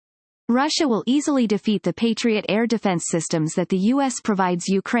Russia will easily defeat the Patriot air defense systems that the U.S. provides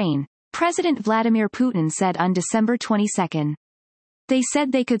Ukraine, President Vladimir Putin said on December 22. They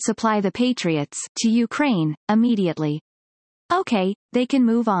said they could supply the Patriots to Ukraine immediately. Okay, they can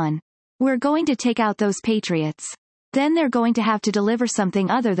move on. We're going to take out those Patriots. Then they're going to have to deliver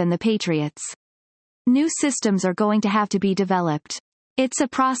something other than the Patriots. New systems are going to have to be developed. It's a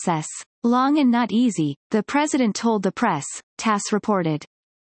process. Long and not easy, the president told the press, TASS reported.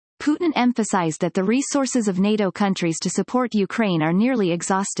 Putin emphasized that the resources of NATO countries to support Ukraine are nearly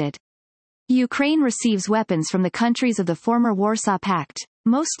exhausted. Ukraine receives weapons from the countries of the former Warsaw Pact,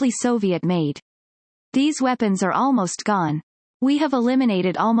 mostly Soviet-made. These weapons are almost gone. We have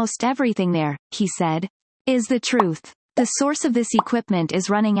eliminated almost everything there, he said. Is the truth. The source of this equipment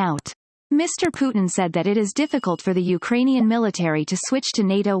is running out. Mr. Putin said that it is difficult for the Ukrainian military to switch to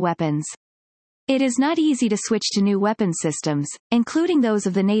NATO weapons. It is not easy to switch to new weapon systems, including those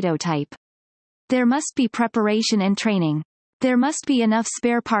of the NATO type. There must be preparation and training. There must be enough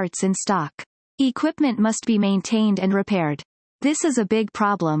spare parts in stock. Equipment must be maintained and repaired. This is a big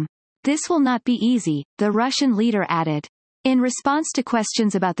problem. This will not be easy, the Russian leader added. In response to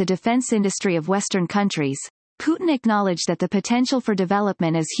questions about the defense industry of Western countries, Putin acknowledged that the potential for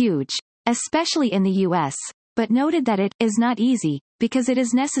development is huge, especially in the U.S., but noted that it is not easy, because it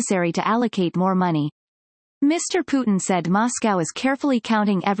is necessary to allocate more money. Mr. Putin said Moscow is carefully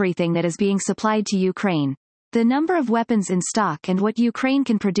counting everything that is being supplied to Ukraine, the number of weapons in stock and what Ukraine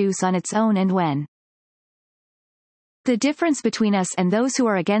can produce on its own and when. The difference between us and those who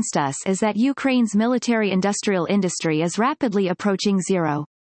are against us is that Ukraine's military-industrial industry is rapidly approaching zero.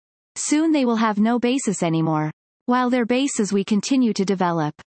 Soon they will have no basis anymore. While their bases we continue to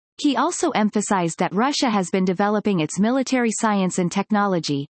develop. He also emphasized that Russia has been developing its military science and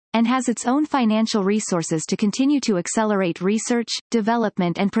technology, and has its own financial resources to continue to accelerate research,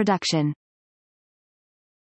 development and production.